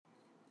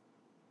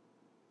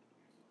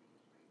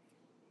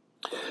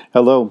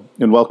Hello,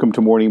 and welcome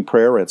to morning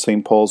prayer at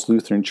St. Paul's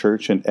Lutheran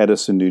Church in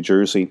Edison, New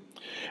Jersey.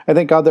 I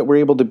thank God that we're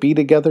able to be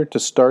together to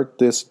start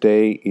this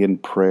day in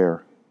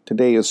prayer.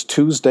 Today is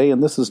Tuesday,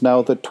 and this is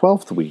now the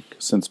 12th week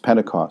since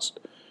Pentecost.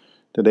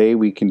 Today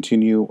we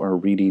continue our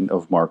reading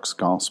of Mark's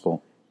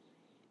Gospel.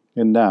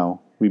 And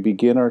now we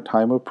begin our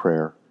time of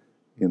prayer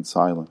in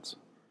silence.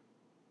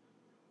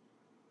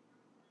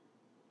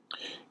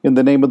 In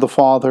the name of the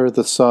Father,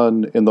 the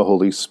Son, and the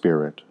Holy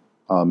Spirit.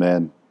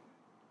 Amen.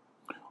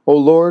 O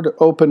Lord,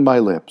 open my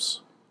lips,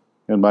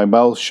 and my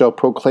mouth shall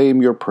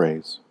proclaim your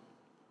praise.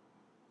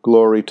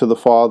 Glory to the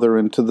Father,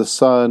 and to the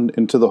Son,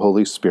 and to the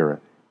Holy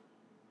Spirit,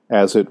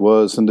 as it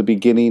was in the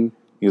beginning,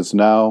 is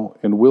now,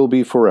 and will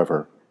be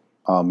forever.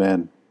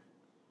 Amen.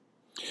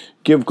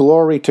 Give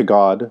glory to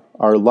God,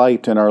 our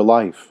light and our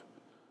life.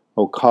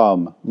 O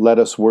come, let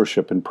us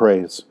worship and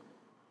praise.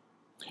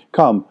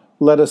 Come,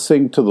 let us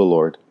sing to the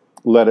Lord.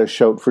 Let us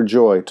shout for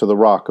joy to the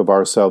rock of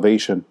our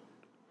salvation.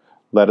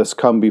 Let us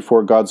come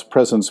before God's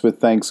presence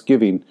with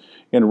thanksgiving,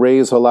 and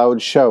raise a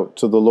loud shout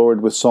to the Lord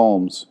with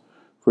psalms.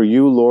 For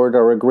you, Lord,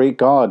 are a great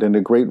God and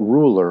a great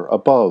ruler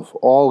above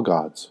all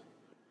gods.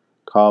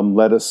 Come,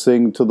 let us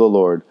sing to the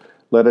Lord.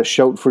 Let us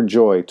shout for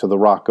joy to the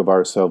rock of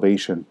our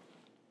salvation.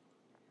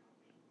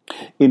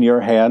 In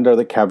your hand are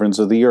the caverns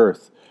of the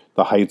earth.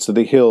 The heights of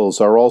the hills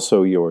are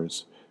also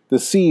yours. The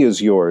sea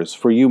is yours,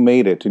 for you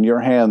made it, and your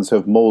hands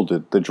have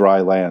molded the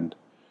dry land.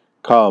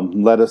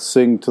 Come, let us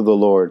sing to the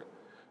Lord.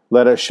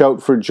 Let us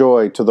shout for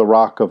joy to the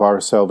rock of our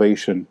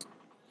salvation.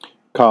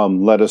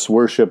 Come, let us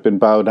worship and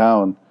bow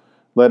down.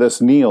 Let us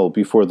kneel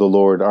before the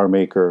Lord our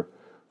Maker.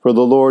 For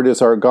the Lord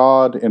is our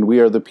God, and we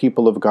are the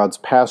people of God's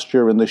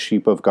pasture and the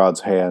sheep of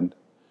God's hand.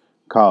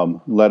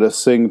 Come, let us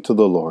sing to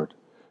the Lord.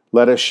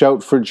 Let us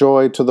shout for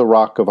joy to the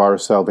rock of our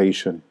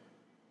salvation.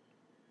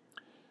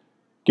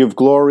 Give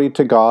glory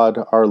to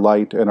God, our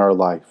light and our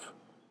life.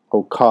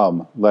 O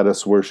come, let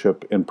us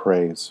worship and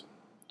praise.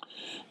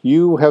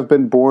 You have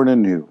been born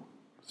anew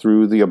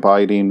through the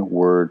abiding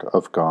Word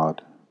of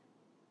God.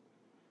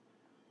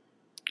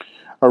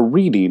 A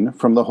reading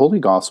from the Holy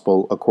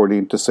Gospel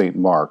according to St.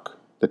 Mark,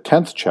 the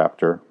 10th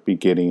chapter,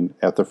 beginning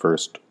at the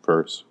first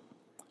verse.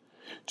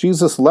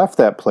 Jesus left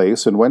that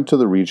place and went to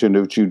the region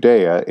of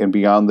Judea and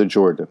beyond the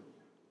Jordan,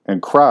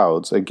 and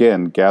crowds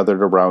again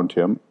gathered around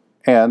him,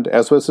 and,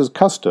 as was his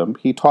custom,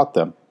 he taught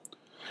them.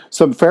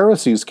 Some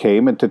Pharisees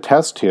came, and to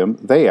test him,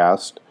 they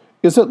asked,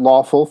 "Is it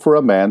lawful for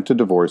a man to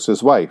divorce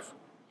his wife?"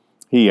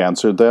 He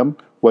answered them,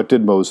 "What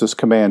did Moses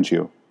command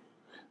you?"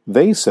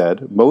 They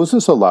said,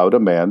 "Moses allowed a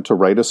man to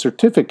write a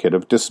certificate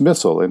of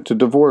dismissal and to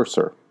divorce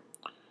her."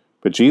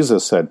 But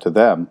Jesus said to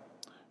them,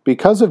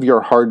 "Because of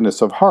your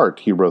hardness of heart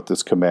he wrote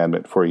this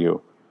commandment for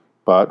you.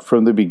 But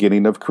from the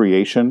beginning of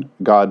creation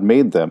God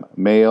made them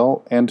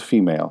male and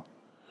female.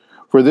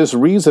 For this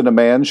reason a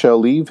man shall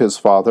leave his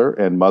father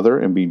and mother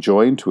and be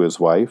joined to his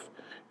wife,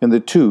 and the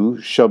two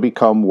shall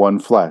become one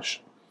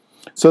flesh.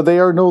 So they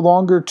are no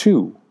longer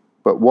two,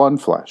 but one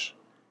flesh.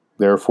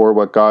 Therefore,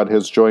 what God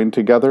has joined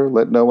together,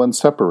 let no one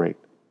separate."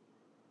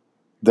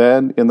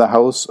 Then in the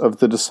house,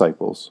 the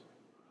disciples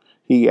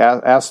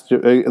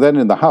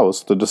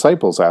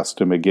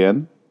asked him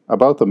again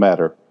about the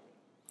matter.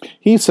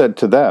 He said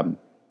to them,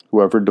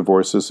 "Whoever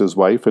divorces his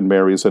wife and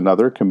marries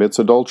another commits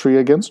adultery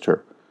against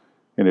her.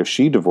 And if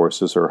she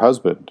divorces her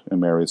husband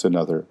and marries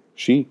another,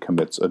 she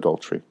commits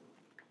adultery."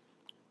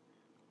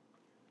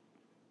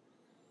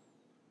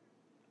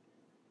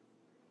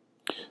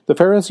 The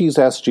Pharisees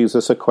asked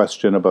Jesus a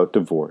question about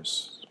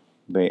divorce.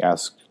 They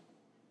asked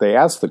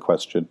the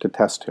question to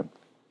test him.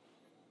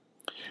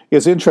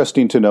 It's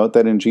interesting to note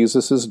that in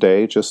Jesus'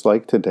 day, just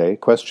like today,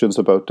 questions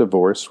about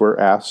divorce were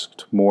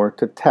asked more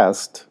to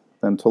test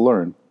than to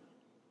learn.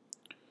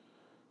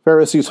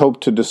 Pharisees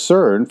hoped to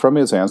discern from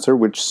his answer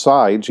which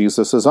side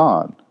Jesus is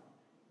on,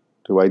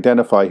 to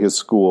identify his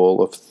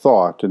school of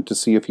thought and to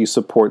see if he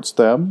supports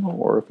them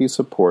or if he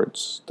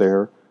supports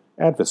their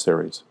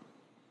adversaries.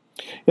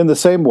 In the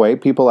same way,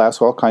 people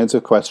ask all kinds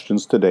of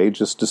questions today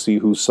just to see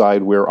whose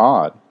side we're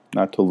on,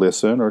 not to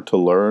listen or to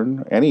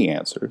learn any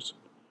answers.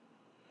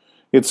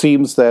 It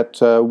seems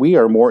that we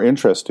are more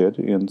interested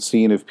in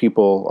seeing if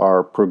people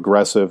are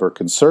progressive or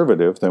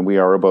conservative than we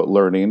are about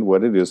learning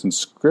what it is in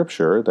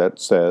Scripture that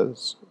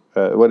says,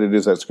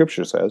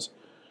 Scripture says,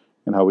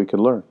 and how we can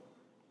learn.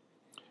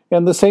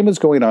 And the same is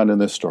going on in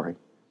this story.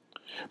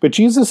 But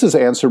Jesus'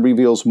 answer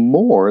reveals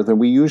more than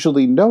we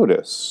usually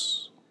notice.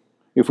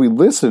 If we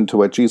listen to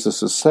what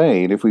Jesus is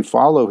saying, if we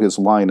follow his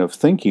line of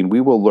thinking,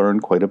 we will learn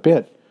quite a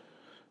bit.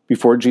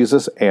 Before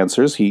Jesus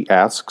answers, he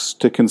asks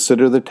to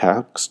consider the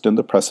text and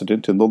the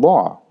precedent in the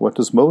law. What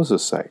does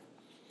Moses say?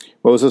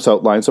 Moses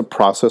outlines a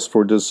process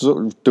for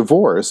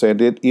divorce, and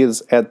it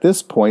is at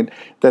this point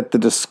that the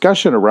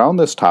discussion around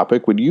this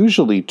topic would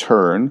usually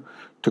turn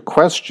to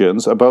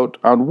questions about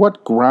on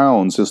what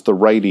grounds is the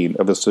writing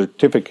of a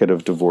certificate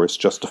of divorce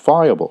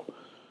justifiable.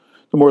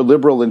 The more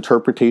liberal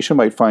interpretation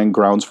might find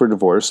grounds for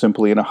divorce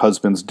simply in a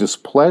husband's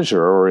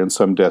displeasure or in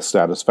some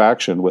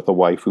dissatisfaction with a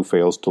wife who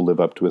fails to live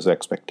up to his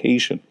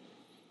expectation.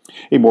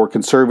 A more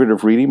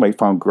conservative reading might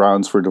find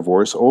grounds for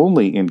divorce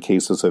only in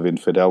cases of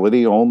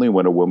infidelity, only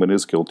when a woman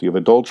is guilty of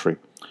adultery.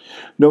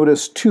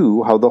 Notice,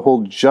 too, how the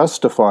whole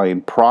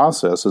justifying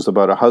process is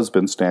about a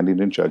husband standing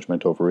in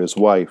judgment over his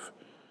wife.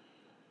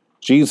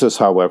 Jesus,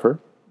 however,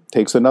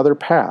 takes another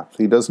path.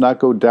 He does not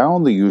go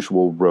down the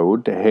usual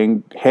road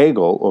to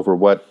haggle over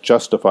what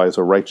justifies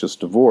a righteous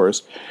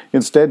divorce.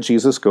 Instead,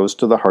 Jesus goes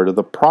to the heart of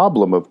the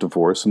problem of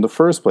divorce in the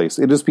first place.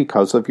 It is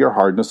because of your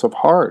hardness of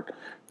heart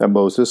that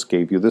Moses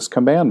gave you this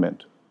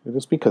commandment. It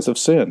is because of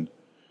sin.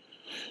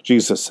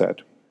 Jesus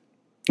said,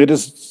 "It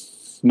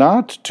is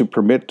not to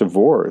permit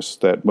divorce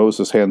that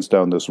Moses hands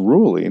down this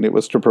ruling. It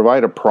was to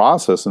provide a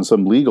process and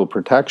some legal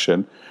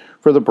protection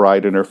for the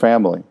bride and her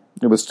family.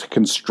 It was to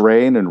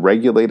constrain and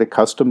regulate a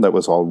custom that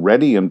was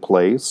already in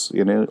place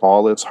in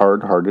all its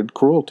hard-hearted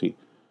cruelty.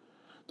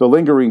 The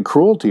lingering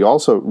cruelty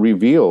also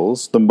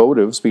reveals the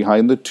motives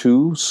behind the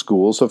two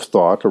schools of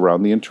thought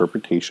around the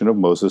interpretation of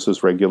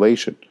Moses'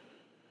 regulation.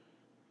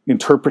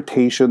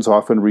 Interpretations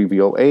often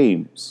reveal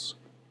aims.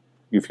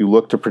 If you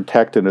look to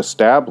protect and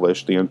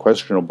establish the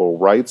unquestionable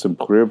rights and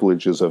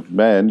privileges of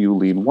men, you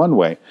lean one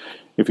way.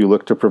 If you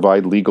look to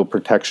provide legal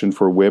protection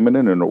for women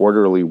in an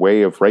orderly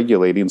way of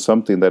regulating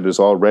something that is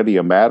already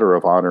a matter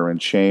of honor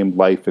and shame,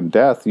 life and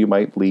death, you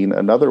might lean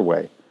another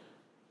way."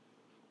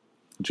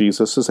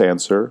 Jesus'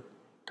 answer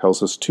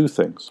tells us two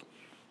things.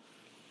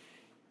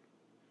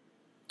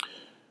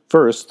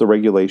 First, the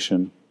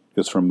regulation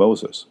is from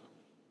Moses.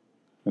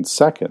 And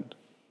second,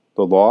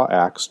 the law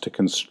acts to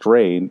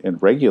constrain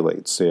and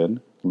regulate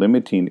sin,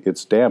 limiting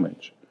its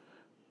damage,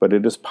 but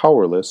it is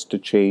powerless to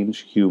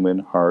change human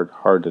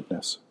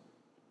hard-heartedness.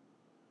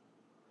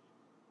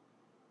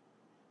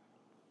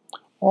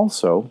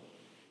 Also,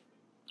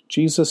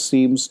 Jesus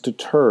seems to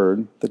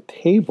turn the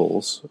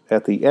tables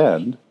at the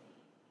end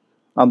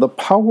on the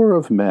power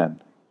of men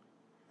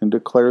and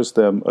declares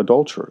them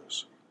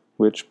adulterers,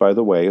 which, by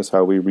the way, is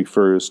how he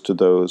refers to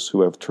those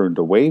who have turned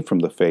away from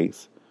the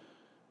faith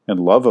and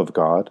love of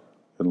God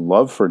and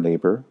love for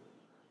neighbor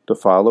to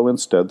follow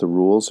instead the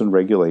rules and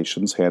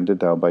regulations handed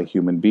down by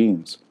human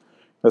beings,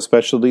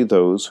 especially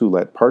those who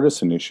let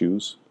partisan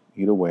issues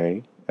eat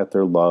away at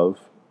their love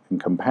and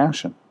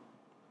compassion.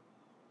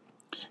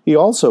 He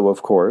also,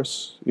 of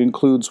course,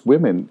 includes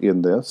women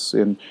in this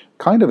in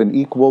kind of an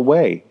equal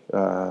way,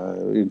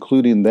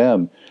 including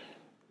them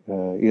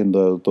in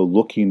the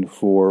looking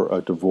for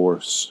a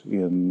divorce,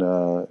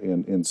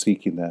 in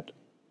seeking that.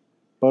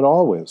 But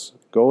always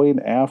going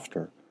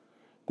after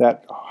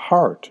that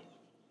heart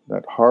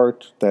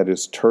that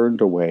is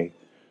turned away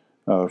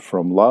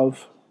from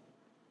love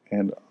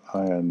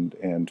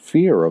and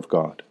fear of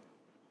God.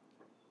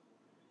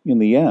 In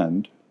the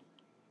end,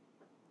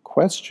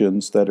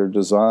 questions that are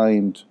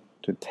designed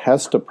to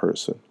test a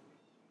person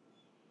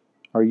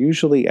are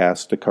usually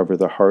asked to cover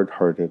the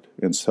hard-hearted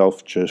and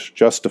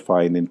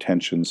self-justifying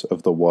intentions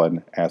of the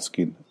one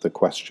asking the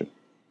question.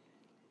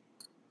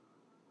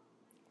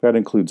 That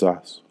includes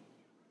us.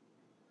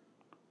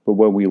 But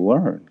when we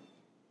learn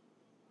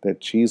that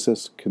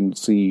Jesus can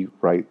see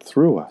right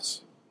through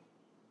us,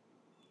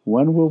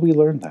 when will we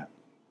learn that?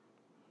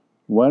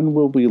 When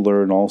will we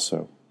learn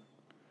also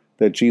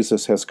that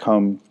Jesus has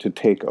come to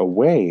take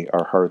away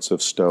our hearts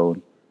of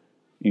stone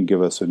and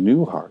give us a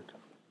new heart?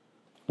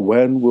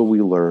 When will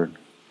we learn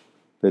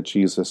that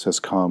Jesus has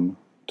come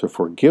to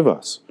forgive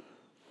us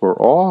for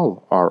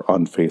all our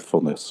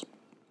unfaithfulness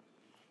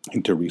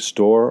and to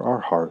restore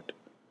our heart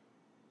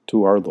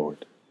to our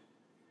Lord?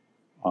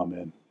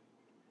 Amen.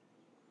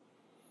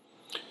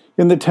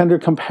 In the tender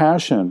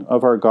compassion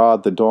of our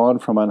God, the dawn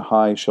from on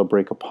high shall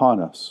break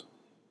upon us.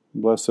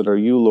 Blessed are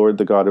you, Lord,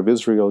 the God of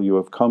Israel. You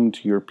have come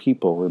to your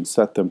people and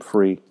set them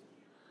free.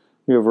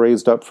 You have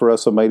raised up for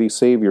us a mighty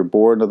Savior,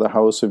 born of the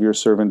house of your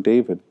servant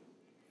David.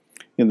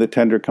 In the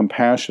tender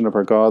compassion of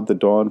our God, the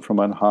dawn from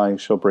on high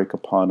shall break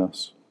upon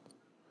us.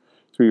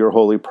 Through your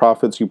holy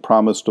prophets you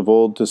promised of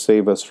old to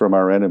save us from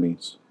our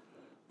enemies,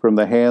 from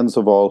the hands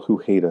of all who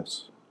hate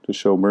us, to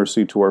show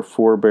mercy to our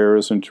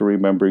forebears and to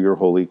remember your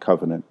holy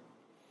covenant.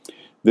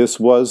 This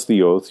was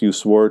the oath you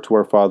swore to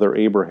our father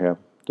Abraham,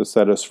 to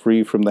set us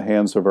free from the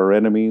hands of our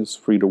enemies,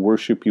 free to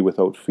worship you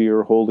without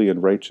fear, holy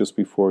and righteous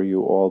before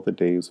you all the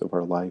days of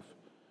our life.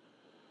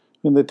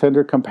 In the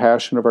tender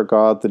compassion of our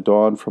God, the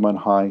dawn from on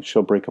high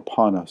shall break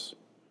upon us.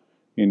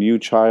 And you,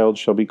 child,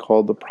 shall be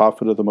called the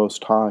prophet of the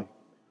Most High,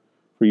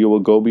 for you will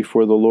go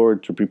before the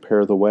Lord to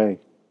prepare the way,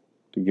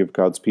 to give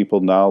God's people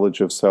knowledge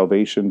of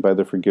salvation by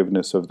the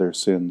forgiveness of their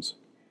sins.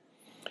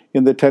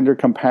 In the tender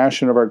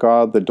compassion of our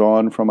God, the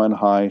dawn from on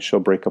high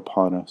shall break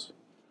upon us,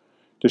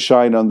 to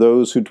shine on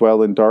those who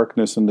dwell in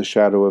darkness and the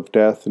shadow of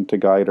death, and to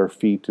guide our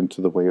feet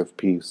into the way of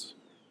peace.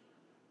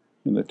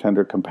 In the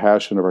tender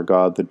compassion of our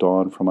God, the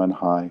dawn from on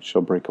high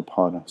shall break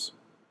upon us.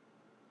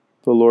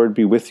 The Lord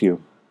be with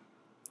you.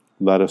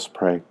 Let us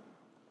pray.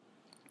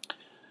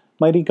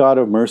 Mighty God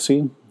of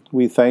mercy,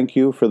 we thank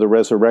you for the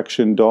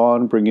resurrection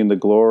dawn, bringing the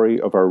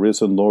glory of our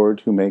risen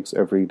Lord who makes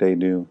every day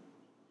new.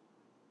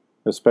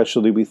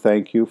 Especially we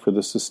thank you for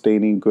the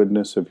sustaining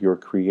goodness of your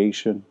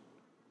creation,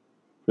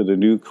 for the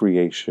new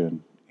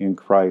creation in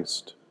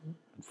Christ,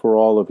 and for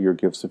all of your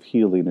gifts of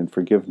healing and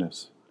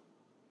forgiveness.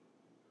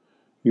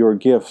 Your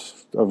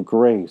gift of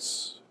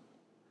grace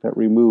that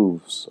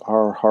removes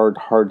our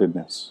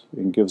hard-heartedness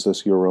and gives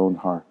us your own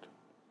heart,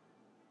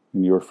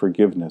 and your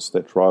forgiveness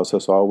that draws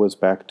us always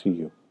back to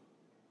you.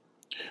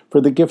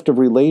 For the gift of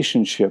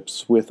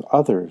relationships with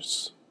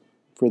others,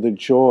 for the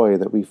joy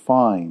that we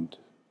find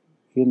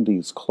in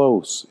these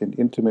close and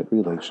intimate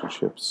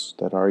relationships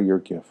that are your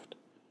gift,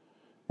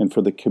 and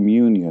for the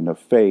communion of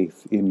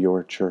faith in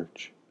your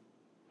church.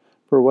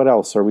 For what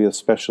else are we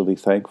especially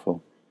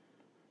thankful?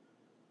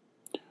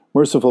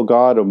 Merciful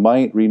God of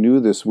might,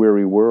 renew this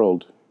weary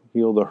world,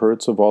 heal the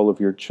hurts of all of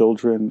your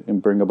children,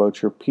 and bring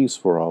about your peace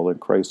for all in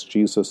Christ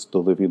Jesus, the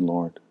living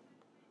Lord.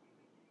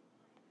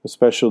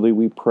 Especially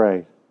we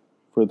pray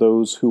for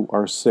those who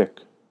are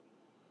sick,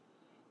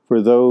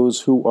 for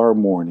those who are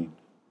mourning,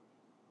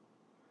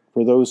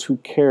 for those who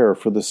care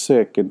for the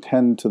sick and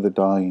tend to the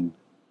dying,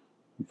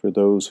 and for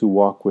those who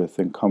walk with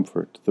and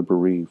comfort the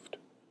bereaved,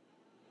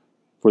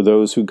 for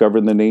those who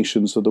govern the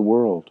nations of the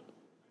world,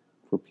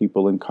 for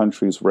people in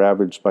countries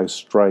ravaged by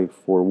strife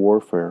or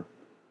warfare,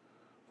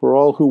 for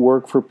all who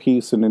work for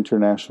peace and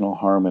international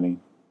harmony,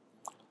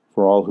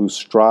 for all who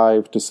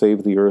strive to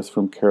save the earth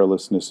from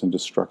carelessness and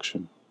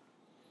destruction,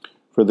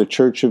 for the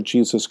Church of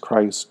Jesus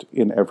Christ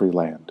in every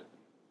land.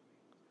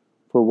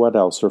 For what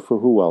else or for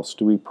who else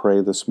do we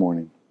pray this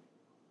morning?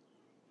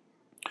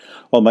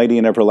 Almighty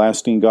and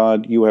everlasting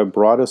God, you have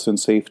brought us in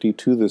safety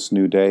to this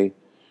new day.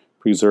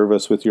 Preserve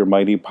us with your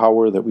mighty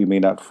power that we may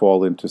not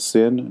fall into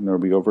sin nor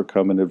be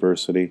overcome in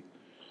adversity.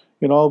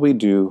 In all we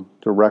do,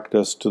 direct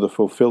us to the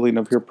fulfilling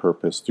of your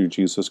purpose through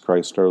Jesus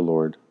Christ our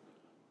Lord.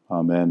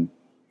 Amen.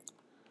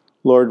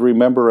 Lord,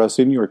 remember us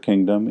in your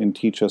kingdom and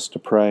teach us to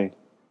pray.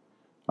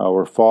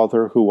 Our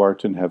Father, who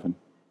art in heaven,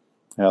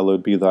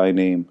 hallowed be thy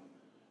name.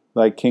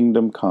 Thy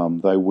kingdom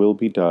come, thy will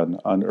be done,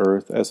 on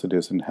earth as it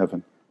is in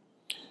heaven.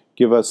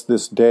 Give us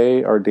this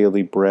day our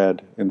daily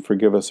bread, and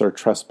forgive us our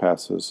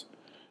trespasses,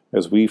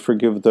 as we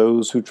forgive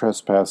those who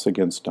trespass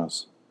against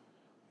us.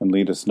 And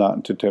lead us not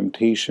into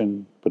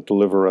temptation, but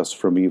deliver us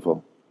from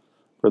evil.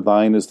 For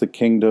thine is the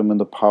kingdom and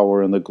the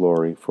power and the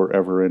glory,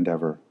 forever and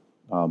ever.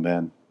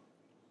 Amen.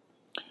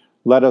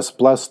 Let us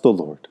bless the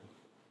Lord.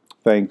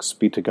 Thanks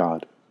be to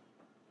God.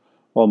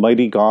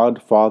 Almighty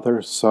God,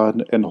 Father,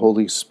 Son, and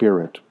Holy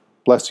Spirit,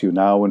 bless you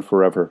now and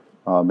forever.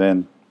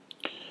 Amen.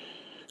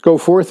 Go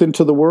forth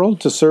into the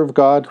world to serve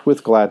God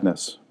with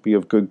gladness. Be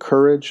of good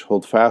courage,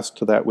 hold fast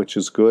to that which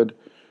is good.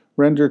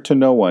 Render to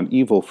no one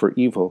evil for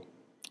evil.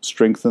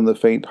 Strengthen the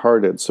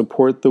faint-hearted,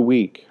 support the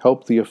weak,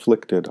 help the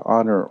afflicted,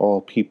 honor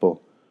all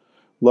people.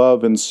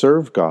 Love and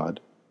serve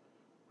God,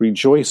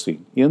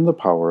 rejoicing in the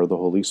power of the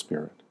Holy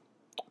Spirit.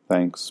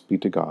 Thanks be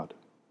to God.